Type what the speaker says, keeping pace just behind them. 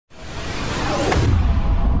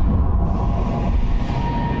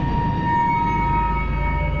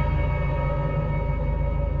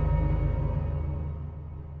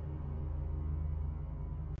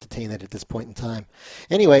entertain it at this point in time.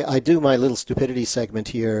 Anyway, I do my little stupidity segment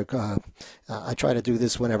here. I try to do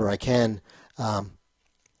this whenever I can. Um,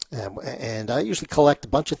 and I usually collect a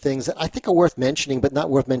bunch of things that I think are worth mentioning, but not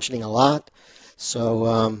worth mentioning a lot.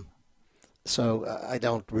 So, I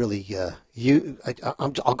don't really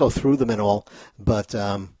I'll go through them and all, but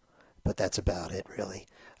that's about it really.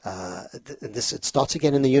 It starts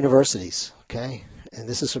again in the universities, okay? And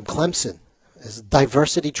this is from Clemson. This is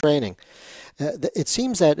diversity training. It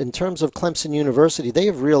seems that in terms of Clemson University, they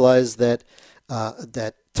have realized that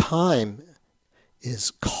that time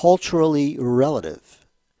is culturally relative.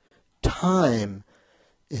 Time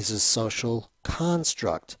is a social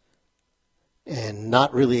construct and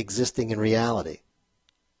not really existing in reality.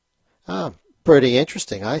 Ah, pretty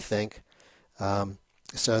interesting, I think.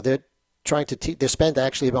 So they're trying to teach. They're spent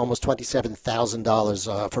actually almost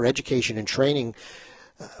 $27,000 for education and training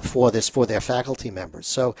for this for their faculty members.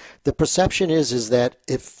 So the perception is that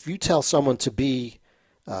if you tell someone to be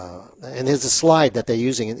and there's a slide that they're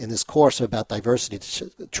using in this course about diversity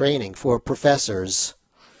training for professors.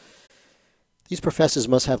 These professors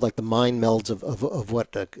must have like the mind melds of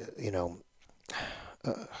what of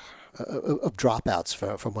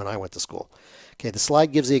dropouts from when I went to school. Okay, the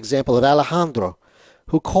slide gives the example of Alejandro,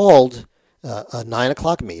 who called a 9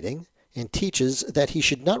 o'clock meeting and teaches that he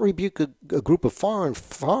should not rebuke a group of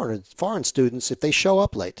foreign students if they show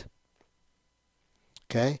up late.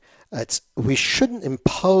 Okay, we shouldn't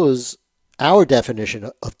impose our definition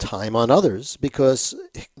of time on others because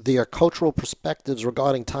their cultural perspectives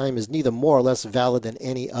regarding time is neither more or less valid than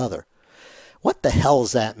any other. What the hell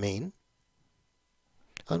does that mean?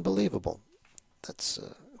 Unbelievable. That's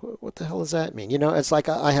what the hell does that mean? You know, it's like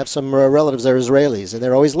I have some relatives that are Israelis and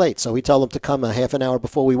they're always late. So we tell them to come a half an hour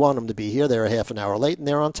before we want them to be here. They're a half an hour late and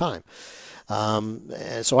they're on time.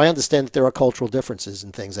 And so I understand that there are cultural differences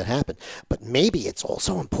in things that happen. But maybe it's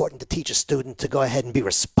also important to teach a student to go ahead and be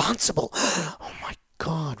responsible. Oh my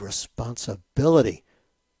God, responsibility.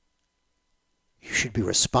 You should be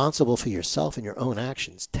responsible for yourself and your own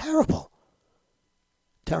actions. Terrible.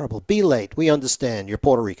 Terrible. Be late. We understand. You're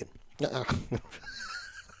Puerto Rican.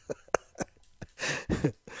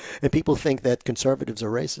 And people think that conservatives are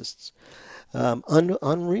racists.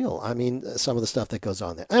 Unreal. I mean, some of the stuff that goes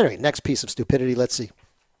on there. Anyway, next piece of stupidity. Let's see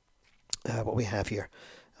what we have here.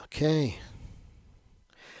 Okay.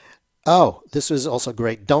 Oh, this is also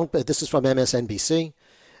great. This is from MSNBC.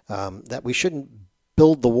 That we shouldn't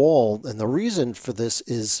build the wall. And the reason for this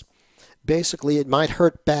is basically it might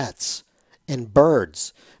hurt bats and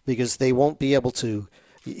birds because they won't be able to.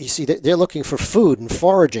 You see, they're looking for food and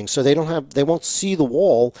foraging, so they won't see the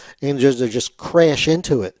wall and they just crash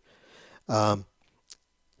into it. At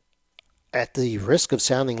the risk of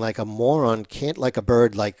sounding like a moron, can't like a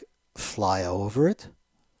bird like fly over it?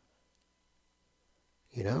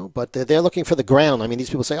 You know, but they're looking for the ground. I mean,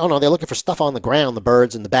 these people say, oh no, they're looking for stuff on the ground, the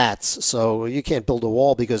birds and the bats. So you can't build a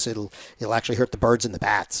wall because it'll actually hurt the birds and the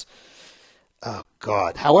bats. Oh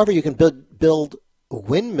God. However, you can build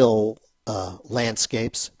windmill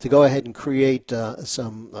landscapes to go ahead and create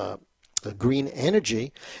some green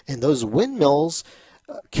energy, and those windmills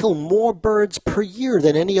kill more birds per year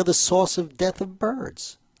than any other source of death of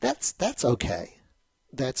birds. That's okay.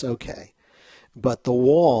 That's okay. But the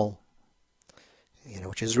wall, you know,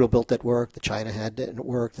 which Israel built that work, that China had that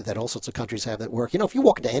work, that all sorts of countries have that work. You know, if you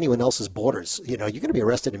walk into anyone else's borders, you know, you're going to be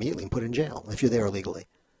arrested immediately and put in jail if you're there illegally.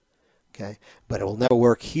 Okay, but it will never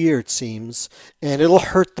work here, it seems, and it'll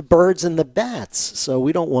hurt the birds and the bats. So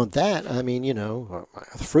we don't want that. I mean, you know,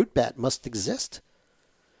 a fruit bat must exist.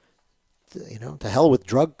 You know, to hell with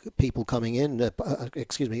drug people coming in,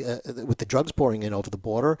 with the drugs pouring in over the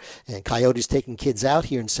border, and coyotes taking kids out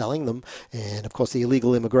here and selling them, and of course the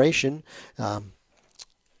illegal immigration.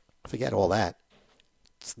 Forget all that.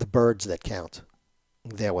 It's the birds that count.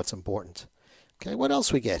 They're what's important. Okay, what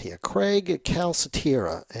else we get here? Craig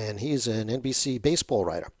Calcetera, and he's an NBC baseball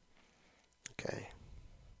writer. Okay.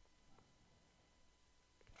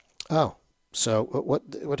 Oh, so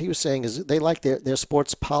what he was saying is they like their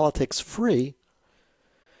sports politics free,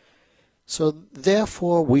 so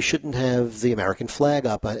therefore we shouldn't have the American flag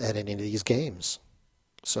up at any of these games.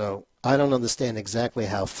 So I don't understand exactly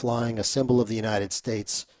how flying a symbol of the United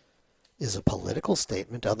States is a political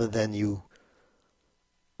statement other than you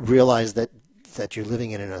realize that you're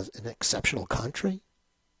living in an exceptional country.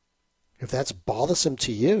 If that's bothersome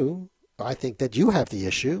to you, I think that you have the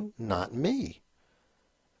issue, not me.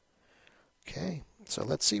 Okay, so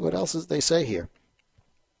let's see what else they say here.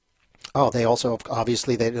 Oh, they also,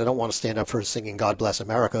 obviously, they don't want to stand up for singing God Bless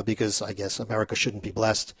America because I guess America shouldn't be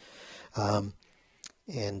blessed.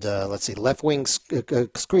 Let's see, left-wing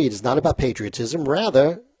screed is not about patriotism.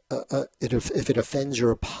 Rather, if it offends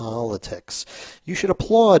your politics. You should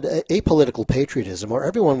applaud apolitical patriotism, or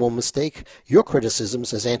everyone will mistake your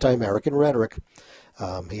criticisms as anti-American rhetoric.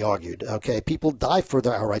 He argued. Okay, people die for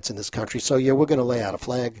our rights in this country, so yeah, we're going to lay out a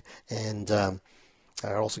flag, and are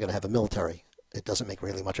also going to have a military. It doesn't make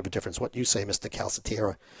really much of a difference what you say, Mr.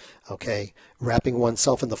 Calcaterra. Okay, wrapping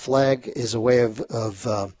oneself in the flag is a way of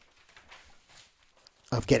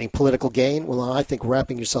getting political gain. Well, I think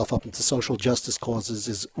wrapping yourself up into social justice causes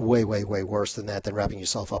is way, way, way worse than wrapping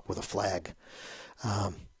yourself up with a flag.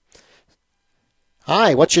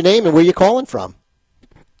 Hi, what's your name and where you calling from?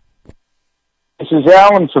 This is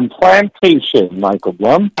Alan from Plantation, Michael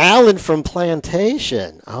Blum. Alan from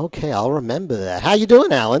Plantation. Okay, I'll remember that. How you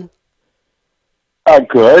doing, Alan?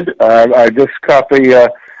 Good. I just caught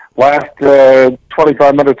the last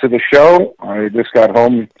 25 minutes of the show. I just got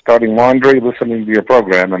home starting laundry, listening to your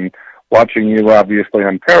program, and watching you, obviously,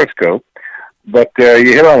 on Periscope. But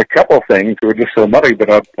you hit on a couple of things that were just so muddy, but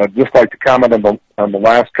I'd just like to comment on the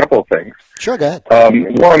last couple of things. Sure, go ahead.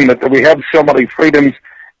 One, that we have so many freedoms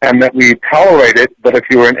and that we tolerate it, but if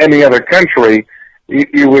you were in any other country,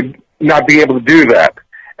 you would not be able to do that.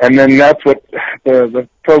 And then that's what the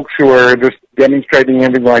folks who are just demonstrating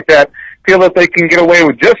everything like that feel that they can get away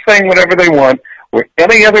with just saying whatever they want, where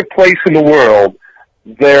any other place in the world,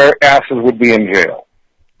 their asses would be in jail.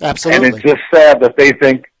 Absolutely. And it's just sad that they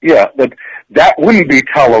think, that wouldn't be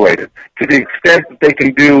tolerated to the extent that they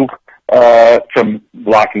can do from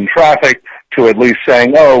blocking traffic to at least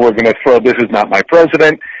saying, oh, we're going to throw this is not my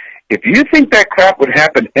president. If you think that crap would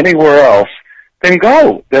happen anywhere else, then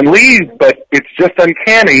go, then leave. But it's just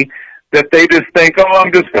uncanny that they just think, oh,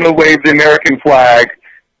 I'm just going to wave the American flag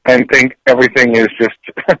and think everything is just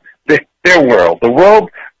their world. The world,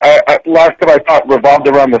 last time I thought, revolved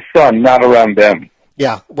around the sun, not around them.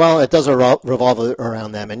 Yeah, well, it does revolve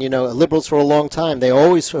around them. And, liberals for a long time, they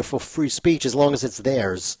always for free speech as long as it's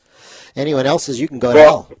theirs. Anyone else's, you can go to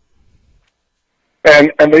hell.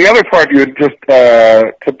 And the other part you had just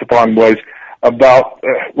tipped upon was about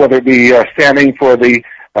whether it be standing for the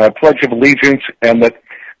Pledge of Allegiance, and that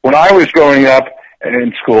when I was growing up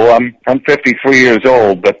in school, I'm 53 years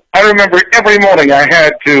old, but I remember every morning I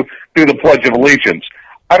had to do the Pledge of Allegiance.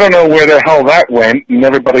 I don't know where the hell that went, and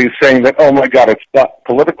everybody's saying that, oh my God, it's not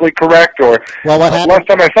politically correct, or well, what happened? Last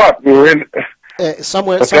time I thought we were in...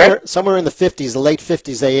 somewhere in the 50s, the late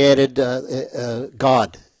 50s, they added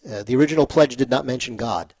God. The original pledge did not mention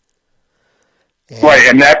God. Right,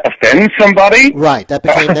 and that offends somebody? Right, that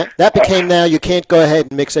became now you can't go ahead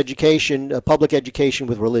and mix education, public education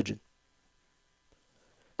with religion.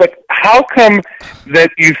 But how come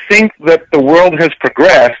that you think that the world has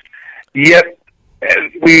progressed, yet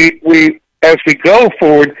we as we go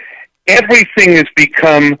forward, everything has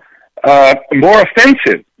become more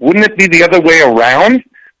offensive? Wouldn't it be the other way around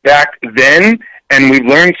back then? And we've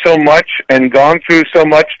learned so much and gone through so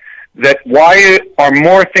much that why are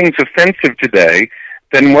more things offensive today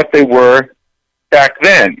than what they were back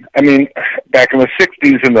then? I mean, back in the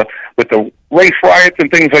 60s with the race riots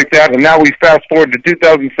and things like that, and now we fast forward to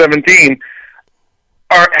 2017,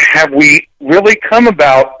 have we really come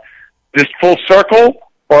about this full circle?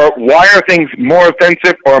 Or why are things more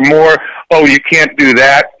offensive or more, oh, you can't do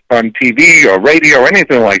that on TV or radio or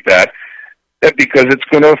anything like that? Because it's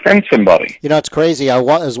going to offend somebody. It's crazy. I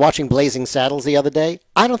was watching Blazing Saddles the other day.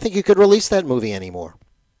 I don't think you could release that movie anymore.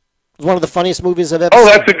 It's one of the funniest movies I've ever seen. Oh,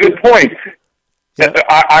 that's a good point. Yeah.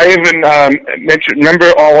 I even mentioned,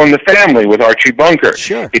 remember All in the Family with Archie Bunker?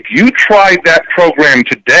 Sure. If you tried that program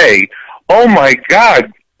today, oh my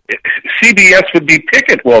God, CBS would be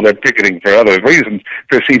they're picketing for other reasons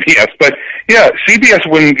for CBS, but yeah, CBS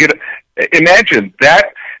wouldn't get, imagine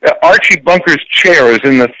that. Archie Bunker's chair is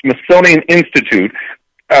in the Smithsonian Institute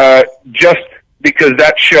just because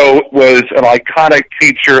that show was an iconic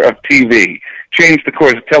feature of TV, changed the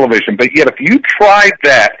course of television. But yet if you tried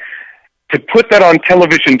that, to put that on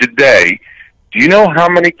television today, do you know how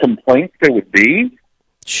many complaints there would be?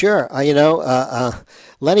 Sure.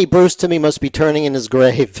 Lenny Bruce to me must be turning in his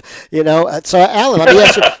grave. So Alan, let me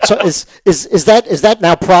ask you. So is that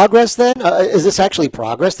now progress then? Is this actually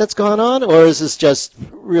progress that's gone on, or is this just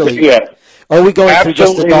really? Yeah. Are we going through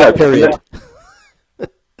just a dark period?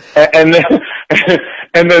 And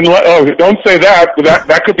then don't say that.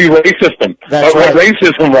 That could be racism. That's right.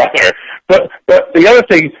 Racism rather. But the other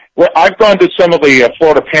thing, I've gone to some of the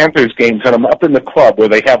Florida Panthers games, and I'm up in the club where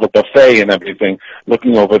they have a buffet and everything,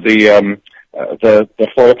 looking over the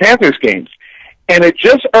Florida Panthers games. And it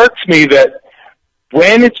just irks me that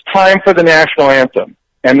when it's time for the national anthem,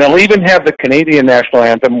 and they'll even have the Canadian national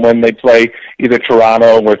anthem when they play either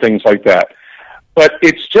Toronto or things like that. But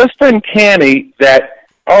it's just uncanny that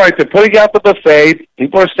All right, they're putting out the buffet.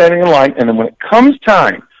 People are standing in line. And then when it comes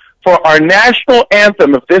time for our national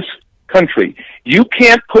anthem of this country, you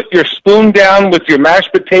can't put your spoon down with your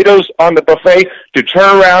mashed potatoes on the buffet to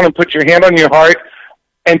turn around and put your hand on your heart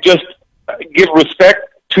and just give respect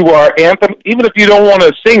to our anthem, even if you don't want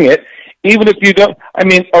to sing it, even if you don't, I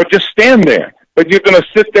mean, or just stand there. But you're going to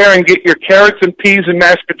sit there and get your carrots and peas and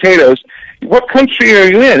mashed potatoes. What country are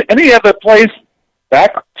you in? Any other place,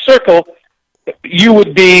 back circle, you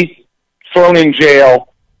would be thrown in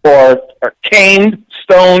jail or caned,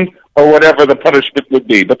 stoned, or whatever the punishment would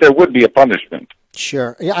be. But there would be a punishment.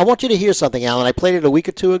 Sure. Yeah, I want you to hear something, Alan. I played it a week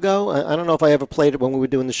or two ago. I don't know if I ever played it when we were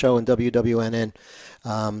doing the show in WWNN,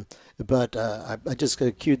 but I just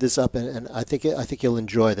queued this up, and I think you'll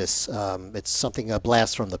enjoy this. It's something, a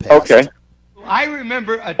blast from the past. Okay. I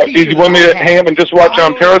remember a teacher. Did you want me to hang up and just watch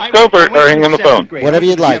on Periscope or hang on the phone? Whatever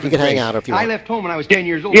you'd like. You can hang out if you want. I left home when I was 10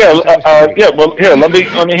 years old. Yeah, well, here, let me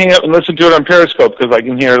hang up and listen to it on Periscope because I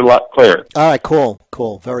can hear it a lot clearer. All right, cool.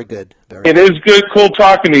 Very good. It is good, cool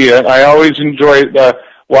talking to you. I always enjoy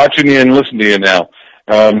watching you and listening to you now.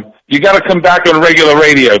 You got to come back on regular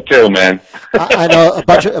radio too, man. I know a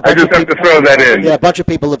bunch I just have to throw that in. Yeah, a bunch of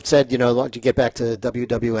people have said, to get back to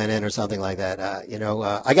WWNN or something like that.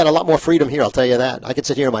 I got a lot more freedom here. I'll tell you that. I could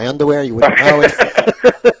sit here in my underwear. You wouldn't know it.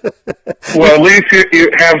 Well, at least you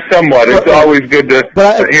have somewhat. It's always good to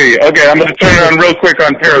hear you. Okay, I'm going to turn it on real quick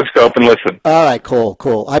on Periscope and listen. All right,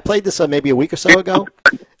 cool. I played this maybe a week or so ago.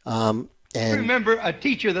 I remember a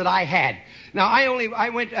teacher that I had. Now, I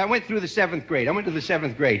went through the 7th grade. I went to the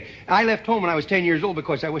 7th grade. I left home when I was 10 years old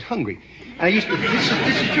because I was hungry. And I used to,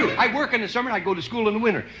 this is true. I work in the summer and I go to school in the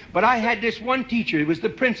winter. But I had this one teacher. He was the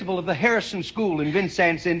principal of the Harrison School in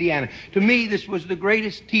Vincennes, Indiana. To me, this was the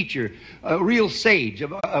greatest teacher, a real sage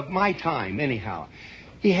of my time, anyhow.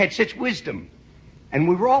 He had such wisdom. And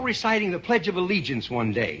we were all reciting the Pledge of Allegiance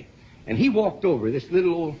one day. And he walked over, this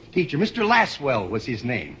little old teacher. Mr. Laswell was his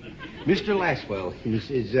name. Mr. Laswell. He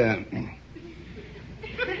says,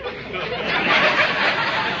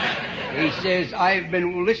 he says, I've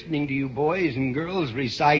been listening to you boys and girls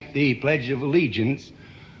recite the Pledge of Allegiance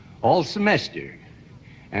all semester,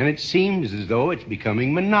 and it seems as though it's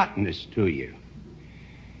becoming monotonous to you.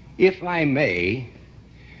 If I may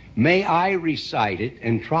I recite it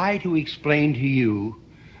and try to explain to you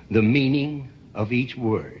the meaning of each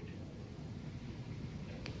word.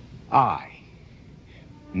 I,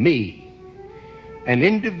 me, an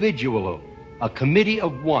individual, a committee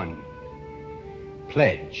of one,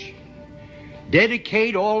 pledge,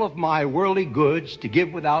 dedicate all of my worldly goods to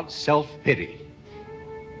give without self-pity,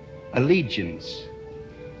 allegiance,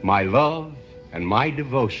 my love and my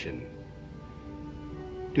devotion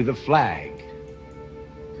to the flag,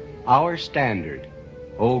 our standard,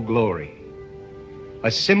 Old Glory,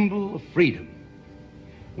 a symbol of freedom.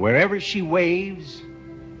 Wherever she waves,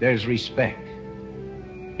 there's respect,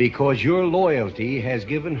 because your loyalty has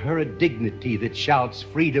given her a dignity that shouts,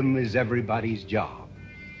 freedom is everybody's job.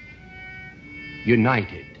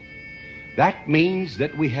 United. That means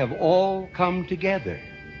that we have all come together.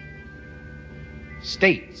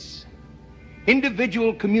 States,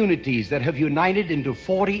 individual communities that have united into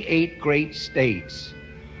 48 great states.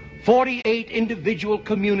 48 individual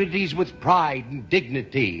communities with pride and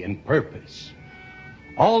dignity and purpose.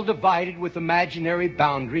 All divided with imaginary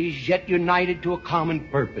boundaries, yet united to a common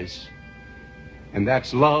purpose. And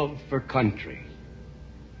that's love for country.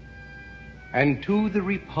 And to the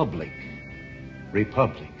republic,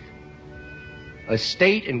 a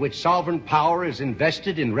state in which sovereign power is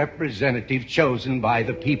invested in representatives chosen by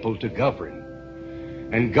the people to govern.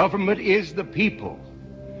 And government is the people.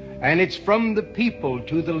 And it's from the people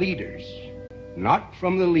to the leaders, not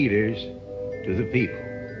from the leaders to the people,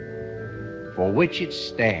 for which it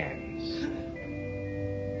stands.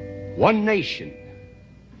 One nation,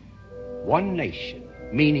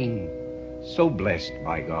 meaning so blessed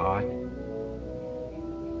by God,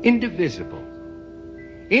 indivisible,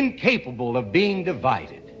 incapable of being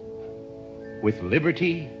divided, with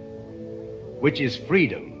liberty, which is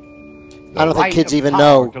freedom. I don't think kids even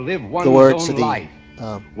know the words to the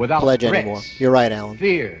pledge anymore. You're right, Alan.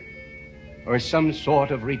 Fear or some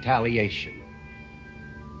sort of retaliation.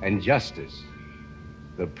 And justice,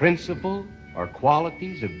 the principle or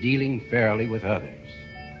qualities of dealing fairly with others.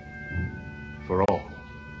 For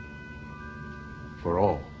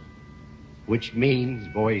all, which means,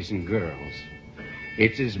 boys and girls,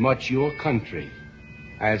 it's as much your country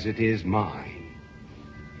as it is mine.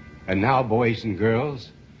 And now, boys and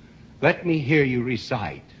girls, let me hear you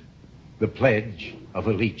recite the Pledge of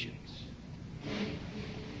Allegiance.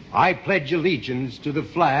 I pledge allegiance to the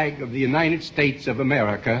flag of the United States of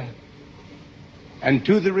America and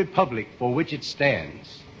to the republic for which it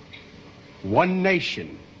stands, one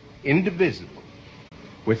nation, indivisible,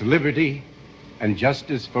 with liberty and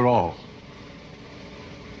justice for all.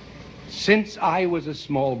 Since I was a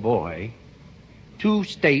small boy, 2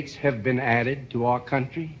 states have been added to our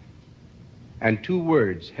country, and 2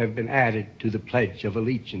 words have been added to the Pledge of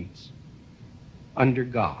Allegiance: under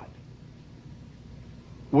God.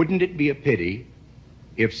 Wouldn't it be a pity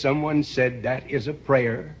if someone said that is a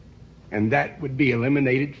prayer and that would be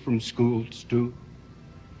eliminated from schools too?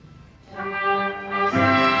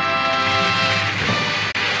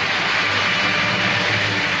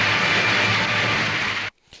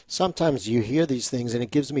 Sometimes you hear these things and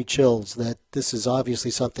it gives me chills that this is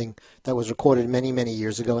obviously something that was recorded many, many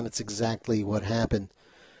years ago, and it's exactly what happened.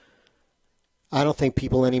 I don't think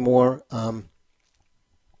people anymore know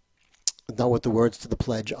what the words to the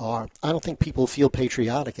pledge are. I don't think people feel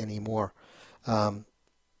patriotic anymore.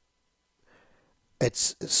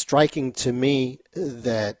 It's striking to me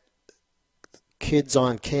that kids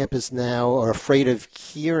on campus now are afraid of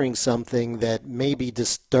hearing something that maybe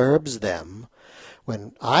disturbs them.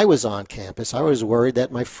 When I was on campus, I was worried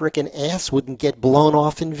that my frickin' ass wouldn't get blown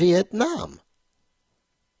off in Vietnam.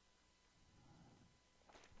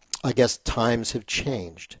 I guess times have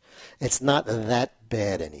changed. It's not that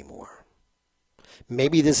bad anymore.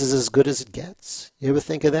 Maybe this is as good as it gets. You ever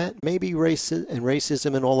think of that? Maybe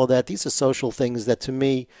racism and all of that, these are social things that to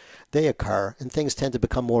me, they occur, and things tend to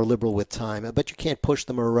become more liberal with time. But you can't push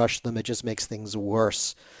them or rush them. It just makes things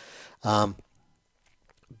worse.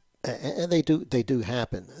 And they do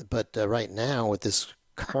happen. But right now, with this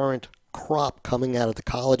current crop coming out of the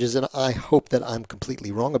colleges, and I hope that I'm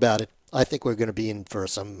completely wrong about it, I think we're going to be in for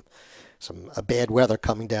some bad weather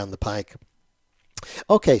coming down the pike.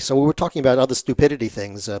 Okay, so we were talking about other stupidity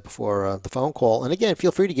things before the phone call. And again,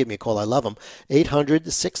 feel free to give me a call. I love them.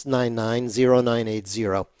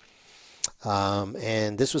 800-699-0980.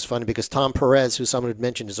 And this was funny because Tom Perez, who someone had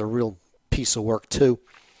mentioned, is a real piece of work too.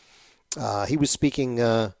 He was speaking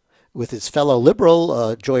with his fellow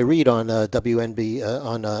liberal, Joy Reid, on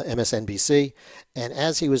MSNBC. And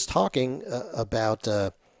as he was talking about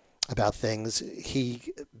things,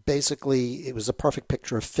 he basically, it was a perfect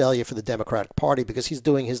picture of failure for the Democratic Party because he's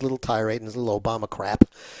doing his little tirade and his little Obama crap.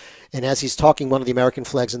 And as he's talking, one of the American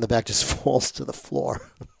flags in the back just falls to the floor.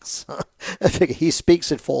 So I figure he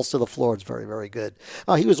speaks, it falls to the floor. It's very, very good.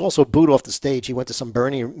 He was also booed off the stage. He went to some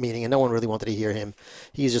Bernie meeting, and no one really wanted to hear him.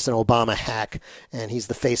 He's just an Obama hack, and he's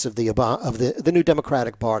the face of the new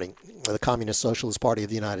Democratic Party, the Communist Socialist Party of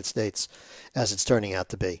the United States, as it's turning out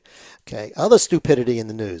to be. Okay, other stupidity in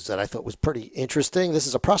the news that I thought was pretty interesting. This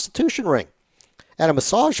is a prostitution ring at a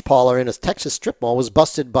massage parlor in a Texas strip mall was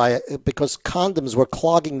busted because condoms were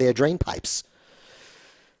clogging their drain pipes.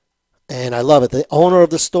 And I love it. The owner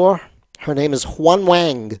of the store, her name is Huan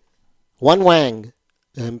Wang. Huan Wang.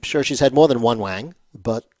 I'm sure she's had more than one Wang,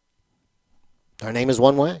 but her name is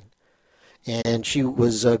Huan Wang. And she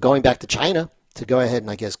was going back to China to go ahead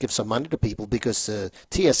and, I guess, give some money to people because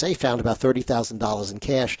TSA found about $30,000 in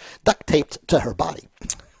cash duct taped to her body.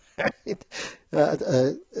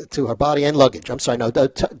 To her body and luggage. I'm sorry, no,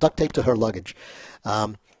 duct tape to her luggage.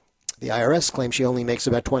 The IRS claims she only makes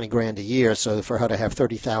about 20 grand a year, so for her to have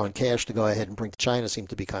 30,000 cash to go ahead and bring to China seemed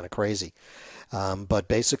to be kind of crazy. But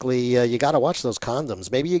basically, you got to watch those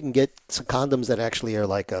condoms. Maybe you can get some condoms that actually are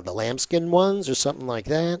like the lambskin ones or something like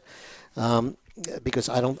that. Because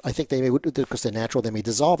I think they may, because they're natural, they may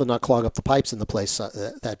dissolve and not clog up the pipes in the place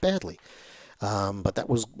that badly. But that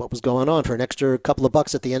was what was going on. For an extra couple of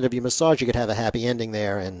bucks at the end of your massage, you could have a happy ending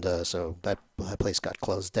there, and so that place got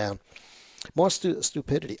closed down. More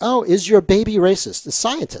stupidity. Oh, is your baby racist? The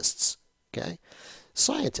scientists, okay?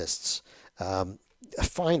 Scientists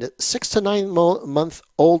find that 6 to 9 month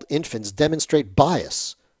old infants demonstrate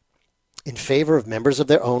bias in favor of members of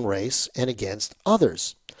their own race and against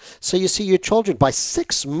others. So you see your children by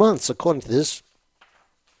 6 months, according to this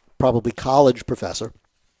probably college professor,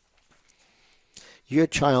 your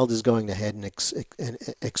child is going ahead and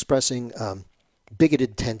expressing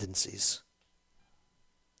bigoted tendencies.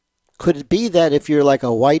 Could it be that if you're like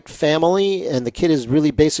a white family and the kid has really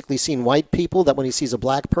basically seen white people, that when he sees a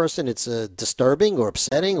black person, it's disturbing or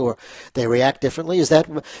upsetting, or they react differently? Is that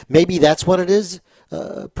maybe that's what it is,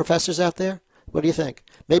 professors out there? What do you think?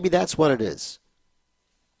 Maybe that's what it is.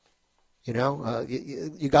 You know,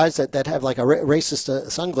 you guys that have like a racist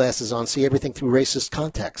sunglasses on see everything through racist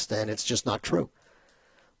context, and it's just not true.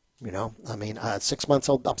 You know, I mean, 6 months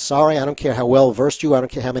old, I'm sorry, I don't care how well versed you are, I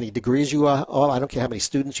don't care how many degrees you are, I don't care how many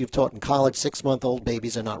students you've taught in college, 6-month-old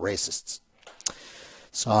babies are not racists.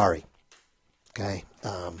 Sorry. Okay,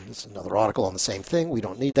 this is another article on the same thing, we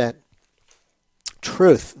don't need that.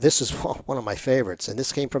 Truth. This is one of my favorites, and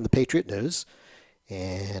this came from the Patriot News,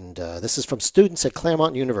 and this is from students at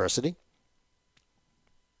Claremont University.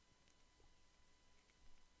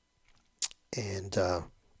 And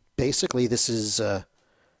basically, this is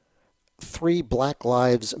three Black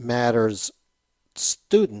Lives Matters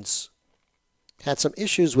students had some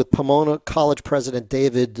issues with Pomona College President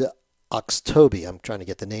David Oxtoby. I'm trying to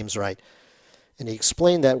get the names right. And he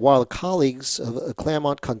explained that while the colleagues of the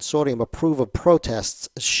Claremont Consortium approve of protests,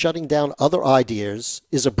 shutting down other ideas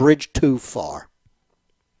is a bridge too far.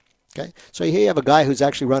 Okay? So here you have a guy who's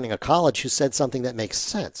actually running a college who said something that makes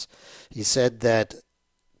sense. He said that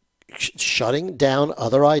shutting down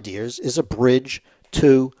other ideas is a bridge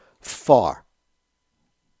too far.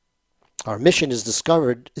 Our mission is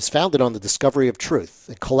founded on the discovery of truth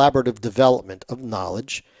and collaborative development of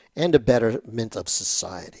knowledge and a betterment of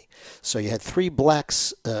society. So you had three black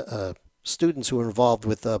students who were involved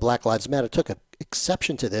with Black Lives Matter took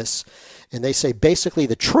exception to this, and they say basically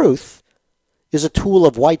the truth is a tool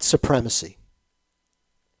of white supremacy.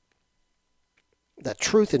 That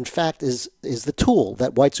truth, in fact, is the tool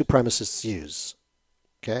that white supremacists use.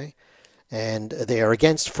 Okay? And they are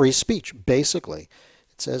against free speech, basically.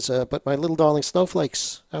 It says, but my little darling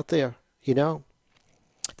snowflakes out there,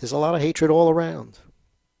 there's a lot of hatred all around.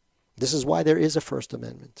 This is why there is a First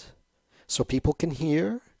Amendment. So people can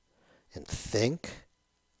hear and think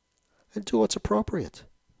and do what's appropriate.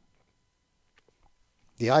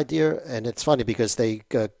 The idea, and it's funny because they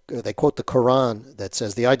quote the Quran that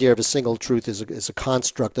says the idea of a single truth is a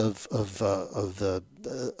construct of the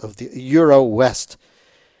Euro West,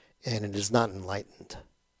 and it is not enlightened.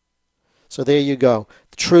 So there you go.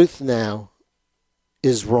 The truth now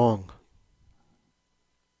is wrong.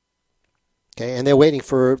 Okay, and they're waiting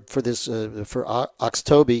for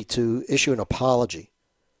Oxtoby to issue an apology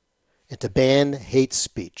and to ban hate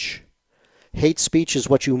speech. Hate speech is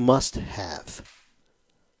what you must have.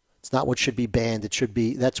 It's not what should be banned.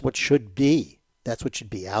 That's what should be. That's what should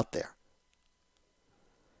be out there.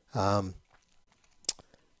 And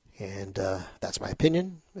that's my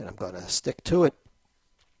opinion, and I'm going to stick to it.